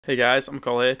Hey guys, I'm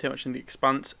Cole here, watching The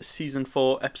Expanse Season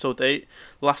 4, Episode 8.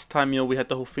 Last time, we had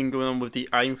the whole thing going on with the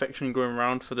eye infection going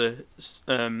around for the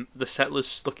settlers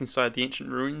stuck inside the ancient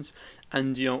ruins.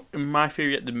 And, in my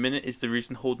theory at the minute is the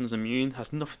reason Holden's immune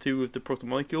has nothing to do with the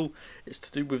protomolecule. It's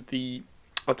to do with the,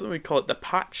 I don't know what we call it, the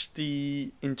patch,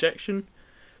 the injection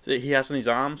that he has on his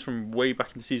arms from way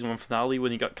back in the Season 1 finale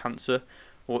when he got cancer.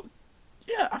 Well,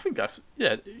 yeah, I think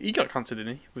he got cancer,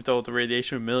 didn't he? With all the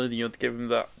radiation with Melody, to give him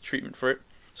that treatment for it.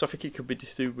 So I think it could be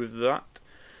to do with that,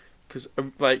 because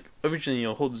originally,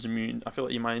 Holden's immune. I feel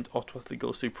like your mind automatically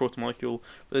goes to protomolecule,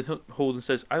 but then Holden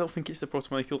says, "I don't think it's the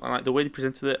protomolecule," and the way they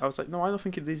presented it, I was like, "No, I don't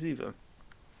think it is either."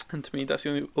 And to me, that's the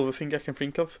only other thing I can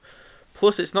think of.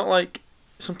 Plus, it's not like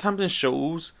sometimes in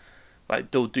shows,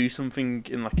 they'll do something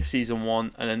in a season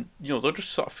 1, and then they'll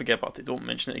just sort of forget about it, don't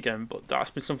mention it again. But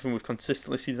that's been something we've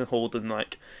consistently seen in Holden.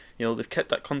 They've kept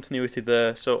that continuity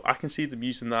there, so I can see them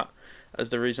using that as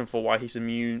the reason for why he's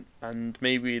immune, and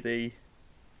maybe they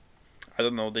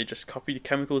just copy the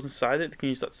chemicals inside it. They can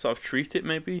use that to sort of treat it,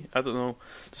 maybe. I don't know.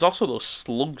 There's also those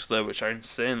slugs there, which are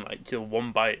insane,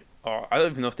 one bite, or I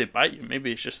don't even know if they bite you,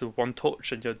 maybe it's just the one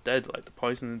touch and you're dead, the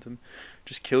poison in them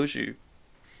just kills you.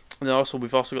 And then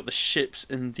we've also got the ships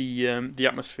in the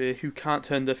atmosphere who can't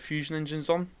turn their fusion engines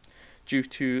on, due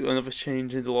to another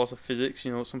change in the laws of physics,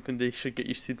 something they should get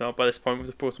used to now by this point with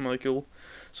the protomolecule.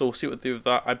 So we'll see what they do with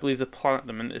that. I believe the plan at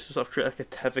the minute is to sort of create a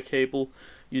tether cable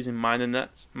using mining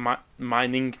nets,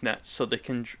 so they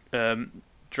can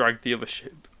drag the other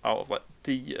ship out of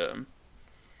the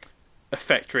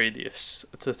effect radius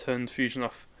to turn fusion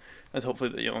off, and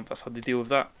hopefully that's how they deal with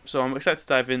that. So I'm excited to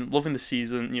dive in, loving the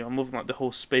season. I'm loving the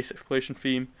whole space exploration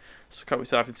theme. So can't wait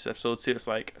to dive into this episode, see what it's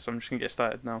like. So I'm just gonna get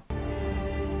started now.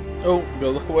 Oh, go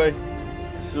look away.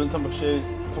 This is when Thomas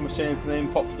Shane's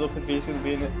name pops up if he's going to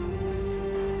be in it.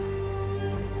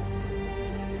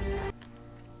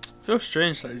 Feels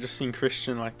strange just seeing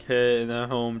Christian here in her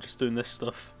home just doing this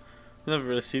stuff. I've never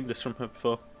really seen this from her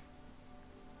before.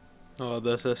 Oh,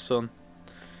 there's her son.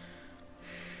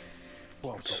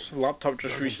 Laptop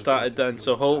just restarted then,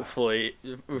 so hopefully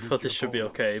this should be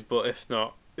okay, but if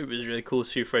not, it was really cool to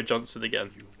see Fred Johnson again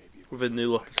with a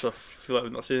new look and stuff. I feel like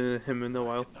we've not seen him in a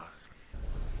while.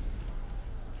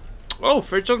 Oh,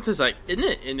 Fred Johnson's in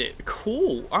it.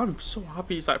 Cool. I'm so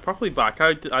happy he's properly back.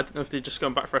 I didn't know if they'd just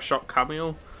gone back for a short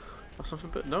cameo or something,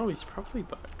 but no, he's probably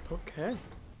back. Okay.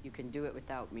 You can do it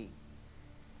without me.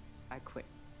 I quit.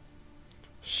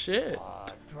 Shit.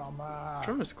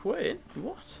 Drummer's quit?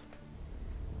 What?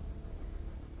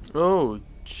 Oh,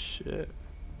 shit.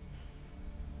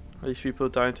 Are these people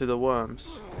dying to the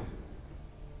worms?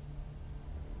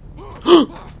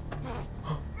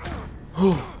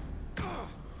 Oh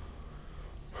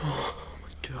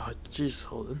my god, Jesus,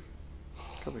 Holden.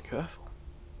 Gotta be careful.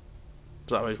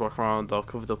 Is that why he's walking around all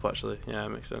covered up, actually? Yeah, it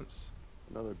makes sense.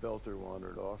 Another belter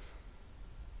wandered off.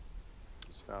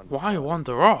 Why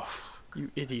wander off?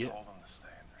 You idiot.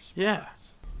 Yeah.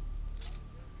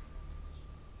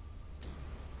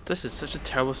 This is such a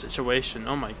terrible situation.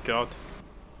 Oh my god.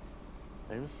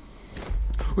 Amos?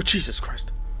 Oh, Jesus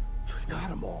Christ. Got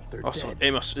them all. They're dead.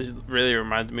 Amos is really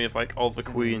reminding me of all the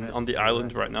Queen on the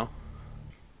island right now.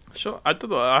 Sure, I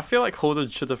don't know. I feel like Holden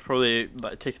should have probably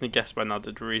taken a guess by now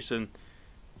that the reason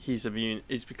he's immune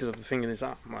is because of the thing in his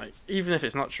arm. Even if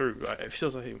it's not true, it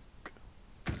feels like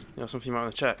something you might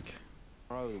want to check.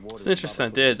 It's an interesting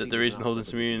idea that the reason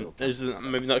Holden's immune isn't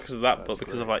maybe not because of that, but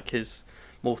because of his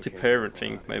multi-parent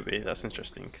thing. Maybe that's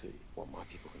interesting.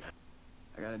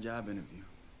 I got a job interview.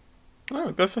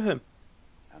 Oh, good for him.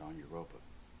 Out on Europa.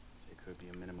 So it could be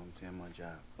a minimum 10-month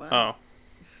job. Wow. Oh,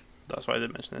 that's why I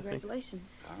didn't mention anything.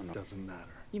 Congratulations. I don't know. Doesn't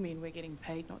matter. You mean we're getting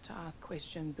paid not to ask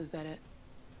questions? Is that it?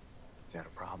 Is that a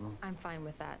problem? I'm fine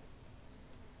with that.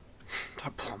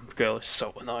 That blonde girl is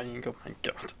so annoying. Oh my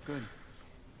god. Good.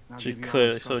 She's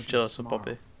clearly so jealous of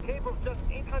Bobby. Cable just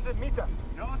 800 meters.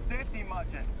 No safety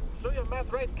margin. Show your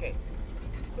math right, Kate.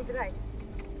 It's right.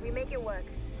 We make it work.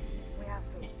 We have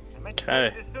to. I meant to tell you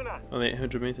Okay. this sooner. Only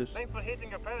 800 meters. Thanks for hating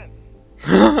your parents.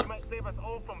 You might save us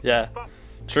all from Yeah. being fucked.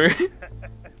 True.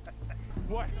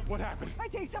 What happened? I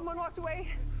think someone walked away.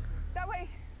 That way.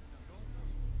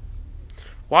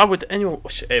 Why would anyone? Oh,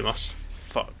 shit, Amos.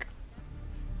 Fuck.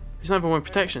 He's not even wearing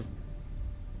protection.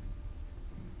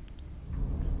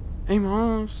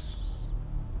 Amos.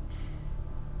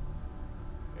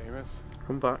 Amos,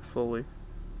 Come back slowly.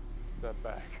 step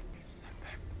back.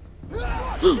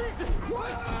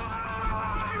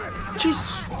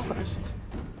 Jesus Christ.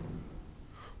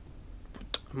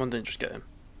 Come on, didn't just get him.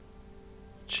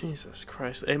 Jesus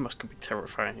Christ. Amos could be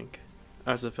terrifying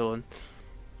as a villain.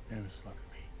 Amos, look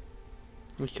at me.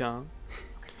 We can't.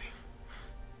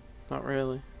 Not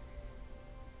really.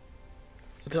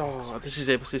 Oh, this is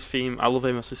Amos's theme. I love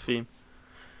Amos's theme.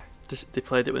 They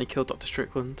played it when he killed Dr.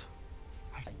 Strickland.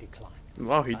 I decline.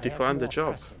 Wow, he I have declined the more job.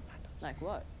 pressing matters. Like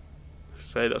what?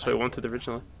 Say that's what he wanted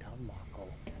originally. Don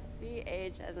Marco. I see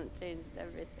age hasn't changed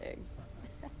everything.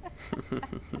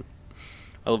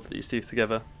 I love these two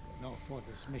together. No, for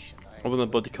this mission, I want a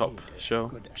buddy need cop a show.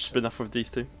 good Spin off of these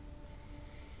two.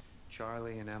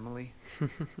 Charlie and Emily.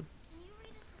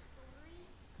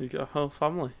 You got a whole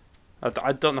family. I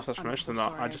don't know if that's I'm mentioned or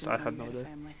awful not. sorry I just didn't I know had you no had a idea.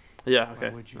 family. Yeah, Why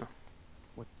okay. would you?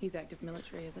 He's active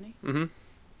military, isn't he?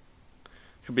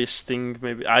 Could be a sting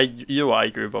maybe. You know what I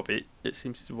agree, Bobby. It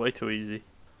seems way too easy.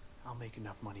 I'll make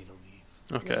enough money to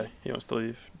leave. Okay, he wants to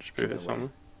leave. Just be with his family.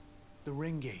 The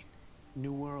Ring Gate.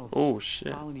 New Worlds. Oh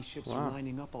shit. Colony ships Wow. are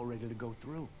lining up all ready to go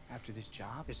through. After this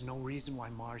job, there's no reason why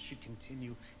Mars should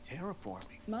continue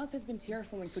terraforming. Mars has been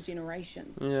terraforming for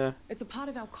generations. Yeah. It's a part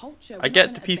of our culture. I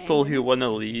get the people who want to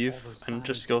leave and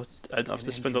just go and have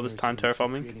to spend all this time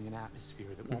terraforming. Creating an atmosphere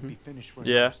that won't be finished for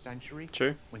Yeah, another century.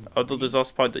 true. When Although there's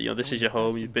also the point that, you know, this when is your the home,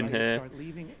 dust you've and been brightest here. start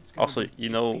leaving, it's gonna Also, be you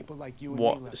just know people like you and me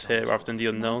left what's on here the rather than the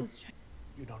shore. unknown. Mars has changed.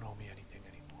 You don't owe me anything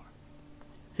anymore.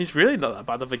 He's really not that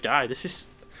bad of a guy. This is...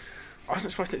 I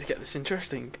wasn't expecting it to get this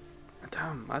interesting.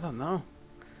 Damn, I don't know.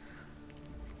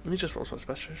 He just wants what's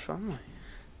best for his family.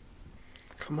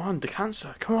 Come on, the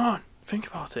cancer. Come on, think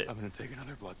about it. I'm gonna take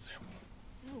another blood sample.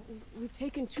 No, we've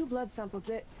taken 2 blood samples.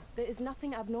 There is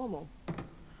nothing abnormal.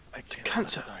 I The can't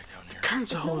cancer. let it die down here.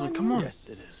 Cancer, It's hold not on, on come you. on. Yes,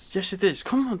 it is. Yes, it is.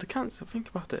 Come on, the cancer. Think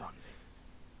about it. It's on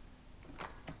me.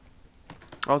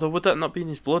 Although, would that not be in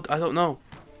his blood? I don't know.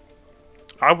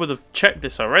 I would have checked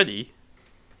this already.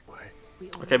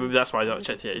 Okay, maybe that's why I don't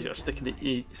check it yet. He's got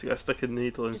to stick a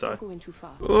needle Just inside. don't go in too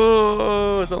far.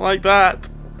 Oh, I don't like that.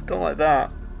 I don't like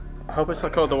that. I hope it's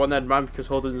not called the one-eyed man because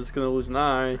Holden is going to lose an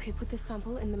eye. Okay, put this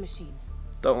sample in the machine.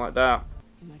 Don't like that.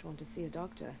 You might want to see a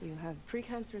doctor. You have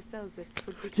precancerous cells that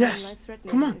could become Yes,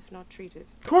 life-threatening come on. if not treated.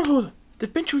 Come on, Holden.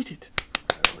 They've been treated.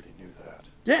 I already knew that.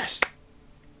 Yes.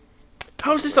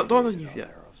 How is this not dawned on you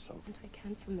yet?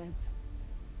 Anti-cancer meds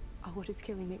are what is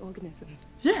killing the organisms.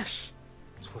 Yes.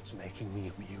 It's what's making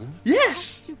me immune.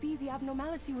 Yes. Has to be the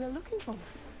abnormality we're looking for.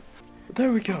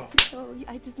 There we go. So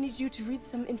I just need you to read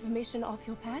some information off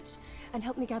your patch and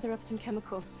help me gather up some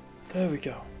chemicals. There we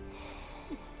go.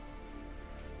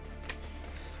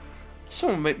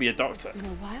 Someone make me a doctor. It's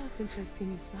been a while since I've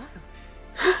seen you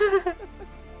smile.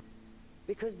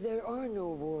 Because there are no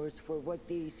wars for what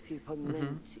these people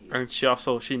meant to you. And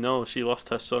she knows she lost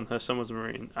her son. Her son was a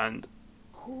Marine, and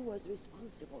Who was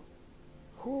responsible?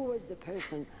 Who was the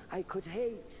person I could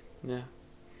hate? yeah.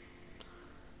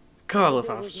 God, I love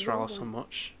There was no Australia so one.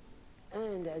 much.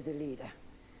 And as a leader.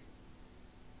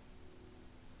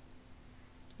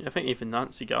 Yeah, I think even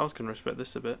Nancy Gals can respect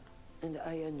this a bit. And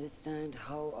I understand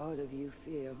how all of you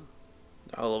feel.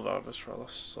 I love Australia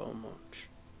so much.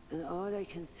 And all I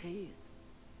can say is,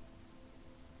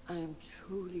 I am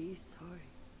truly sorry.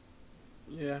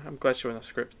 Yeah, I'm glad she went off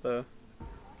script there.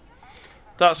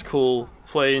 That's cool.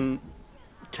 Playing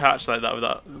catch like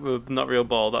that with not real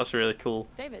ball. That's really cool.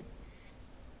 David.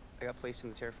 I got placed in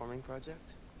the terraforming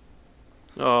project.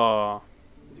 Oh,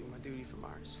 Doing my duty for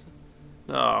Mars.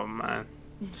 oh man,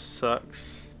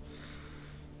 sucks.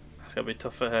 It's gotta be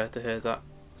tough for her to hear that.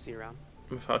 See you around.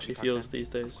 With how she feels these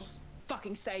days.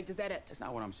 Fucking saved, is that it? That's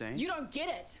not what I'm saying. You don't get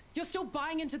it. You're still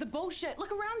buying into the bullshit.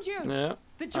 Look around you. Yeah.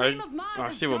 The dream of Mars I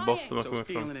is see where both of them are So coming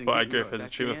stealing from, and but I getting agree yours, with her. The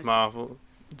that's dream the of answer? Marvel,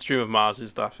 the dream of Mars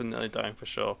is definitely dying for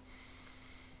sure.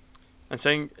 And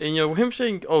saying, and, you know, him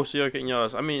saying, "Oh, so you're getting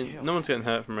yours." I mean, no one's getting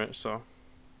hurt from it, so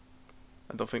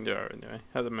I don't think they are anyway.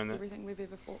 At the minute, Everything we've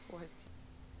ever fought for has been.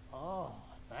 Oh,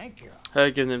 thank you. her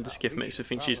giving him this gift makes me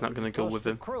think she's not going to go Toast with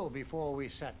the him. crew before we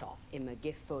set off. Him a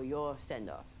gift for your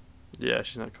send-off. Yeah,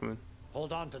 she's not coming.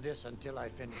 Hold on to this until I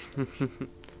finish the mission.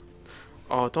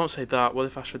 Oh, don't say that. What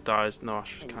if Ashford dies? No,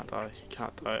 Ashford can't die. He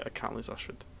can't die. I can't lose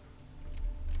Ashford.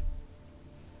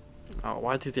 Oh,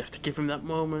 why did they have to give him that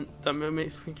moment? That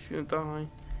makes me think he's gonna die.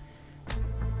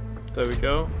 There we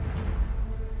go.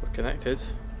 We're connected.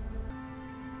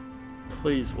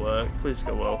 Please work. Please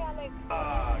go well.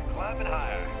 Climbing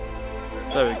higher.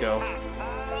 There we go.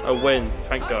 A win.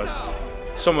 Thank God.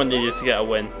 Someone needed to get a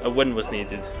win. A win was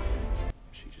needed.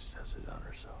 She just has it on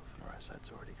herself, and her eyesight's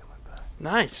already coming back.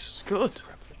 Nice. Good.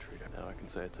 Prep the treat. Now I can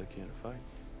say I took you in a fight.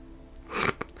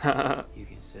 You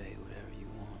can say whatever you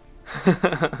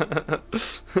want.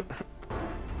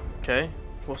 Okay.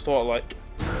 What's the water like?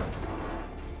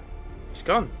 It's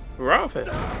gone. We're out of it.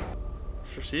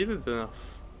 It's receded enough.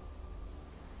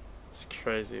 It's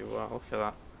crazy. Wow, look at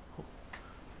that.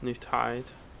 New tide.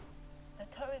 The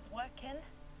tow is working.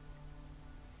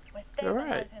 We're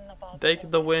Alright. They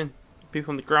get the win.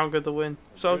 People on the ground get the win.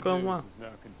 It's all going well. Is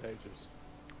now contagious.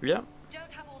 Yeah.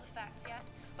 Don't have all the facts yet,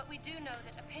 but we do know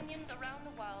that opinions around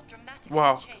the world dramatically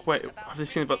Wow. changed Wait, about have they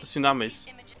seen about the tsunamis?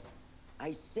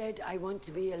 I said I want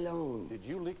to be alone. Did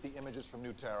you leak the images from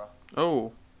New Terra?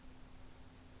 Oh.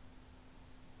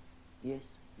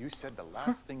 Yes. You said the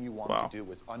last thing you wanted Wow. to do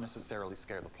was unnecessarily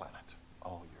scare the planet.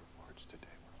 All your words today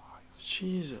were lies.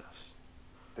 Jesus.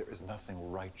 There is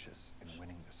nothing righteous in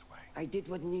winning this way. I did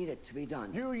what needed to be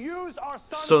done. You used our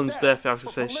Son's death. I was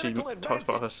for gonna say she political talked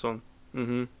about her advantage.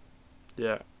 son.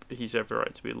 Yeah. He's every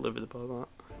right to be livid about that.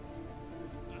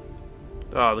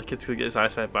 Oh, the kid's gonna get his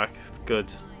eyesight back.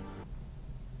 Good.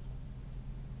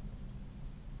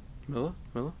 Miller?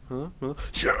 Yeah,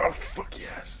 oh, fuck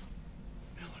yes.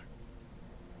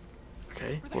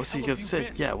 Okay, what's he got to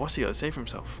say? Yeah, what's he got to say for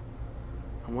himself?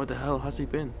 And where the hell has he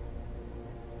been?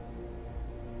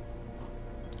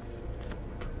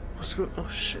 What's going? Oh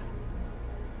shit!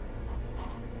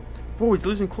 Whoa, he's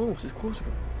losing clothes. His clothes are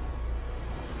gone.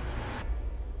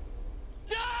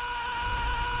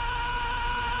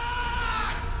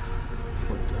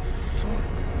 What the fuck?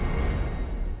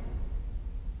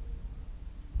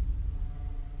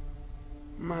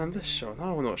 Man, this show. Now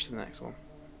I want to watch the next one.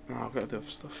 No, I've got to do other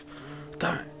stuff.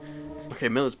 Damn it. Okay,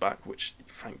 Miller's back, which,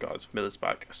 thank God, Miller's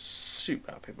back.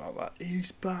 Super happy about that.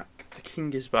 He's back. The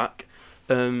king is back.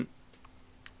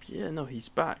 Yeah, no, he's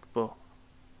back, but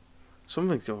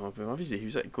something's going on with him. Obviously, he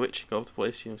was like glitching all over the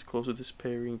place. You know, his clothes were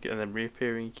disappearing and then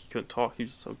reappearing. He couldn't talk. He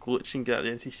was sort of glitching. At the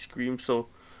end, he screamed. So,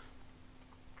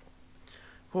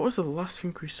 what was the last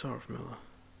thing we saw of Miller?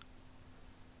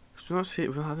 Because we're not seeing it.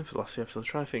 We've not had him for the last few episodes.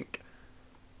 I'm trying to think.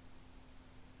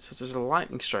 So there's a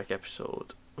lightning strike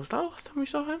episode. Was that the last time we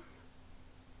saw him?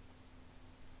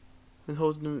 And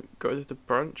holding him, got rid of the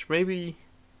branch. Maybe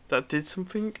that did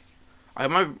something.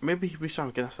 Maybe we saw him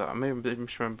again after that. I may be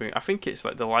misremembering. I think it's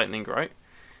like the lightning, right?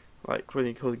 Like when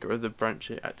he got rid of the branch,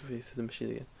 it activated the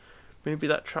machine again. Maybe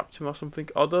that trapped him or something.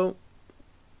 Although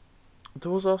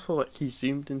there was also like he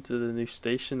zoomed into the new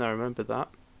station. I remember that.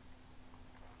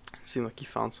 It seemed like he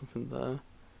found something there.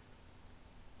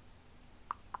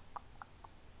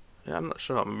 Yeah, I'm not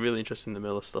sure. I'm really interested in the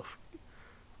Miller stuff.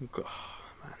 Oh,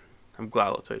 man. I'm glad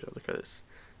I told you all the credits.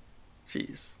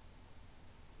 Jeez.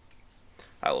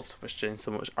 I love Thomas Jane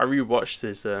so much. I rewatched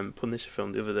his Punisher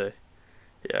film the other day.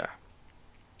 Yeah.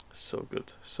 So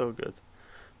good. So good.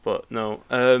 But no,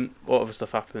 what other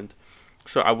stuff happened?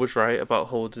 So I was right about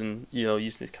Holden, you know,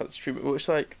 using his cancer treatment, which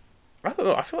like, I don't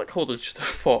know, I feel like Holden just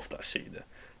thought of that scene.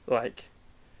 Like,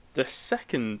 the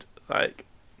second, like,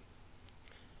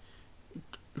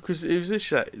 because it was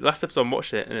literally like, last episode I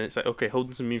watched it and it's like, okay,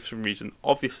 Holden's immune for some reason.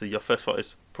 Obviously your first thought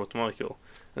is protomolecule.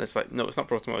 And it's like, no, it's not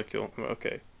protomolecule. I'm like,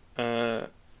 okay.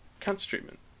 Cancer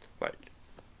treatment. Like,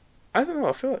 I don't know,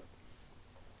 I feel like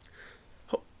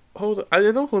Holden, I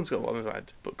know Holden's got a lot of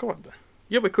mind, but come on, man.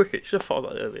 Yeah, but quicker, you should have thought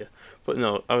of that earlier. But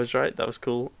no, I was right, that was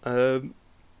cool.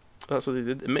 That's what they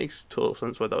did. It makes total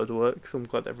sense why that would work, so I'm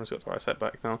glad everyone's got their eyesight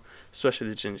back now. Especially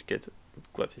the ginger kid. I'm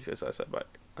glad he's got his eyesight back.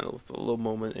 I love the little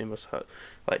moment Amos had.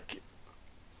 Like,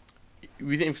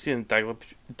 we didn't even see any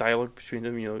dialogue between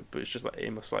them, you know, but it's just like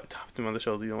Amos like tapped him on the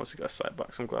shoulder, you know, once he got his sight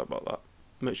back, so I'm glad about that.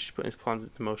 Murtry's putting his plans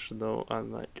into motion though,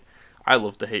 and like, I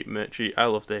love to hate Murtry, I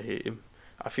love to hate him.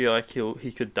 I feel like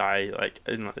he could die like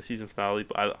in like the season finale,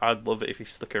 but I'd love it if he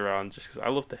stuck around just because I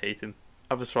love to hate him.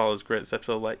 Avasarala was great this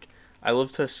episode. Like, I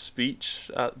loved her speech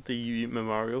at the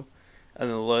memorial, and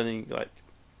then learning like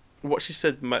what she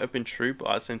said might have been true, but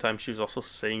at the same time she was also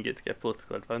saying it to get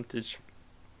political advantage.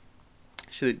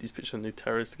 She leaked these pictures of New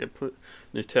Terra to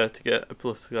get a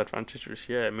political advantage, which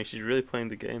yeah, I mean she's really playing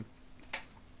the game.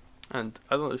 And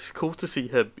I don't know, it's cool to see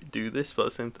her do this, but at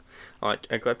the same time, like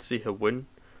I'm glad to see her win.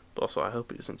 But also, I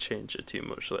hope it doesn't change her too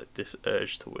much, like this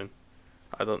urge to win.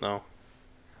 I don't know.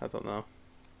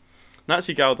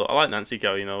 Nancy Gao, though, I like Nancy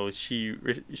Gao. You know, she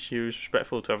was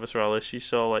respectful to Avasarala. She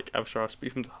saw like Avasarala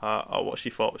speak from the heart, or what she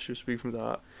thought she was speaking from the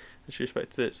heart, and she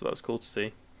respected it. So that was cool to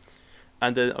see.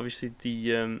 And then obviously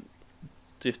the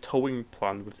towing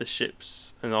plan with the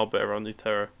ships in orbit around New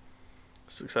Terra,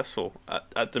 successful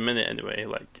at the minute anyway.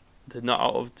 Like they're not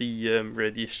out of the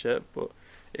radius yet, but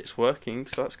it's working,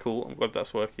 so that's cool. I'm glad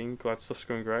that's working. Glad stuff's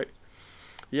going great.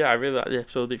 Yeah, I really like the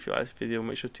episode. If you like this video,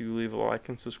 make sure to leave a like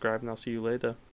and subscribe, and I'll see you later.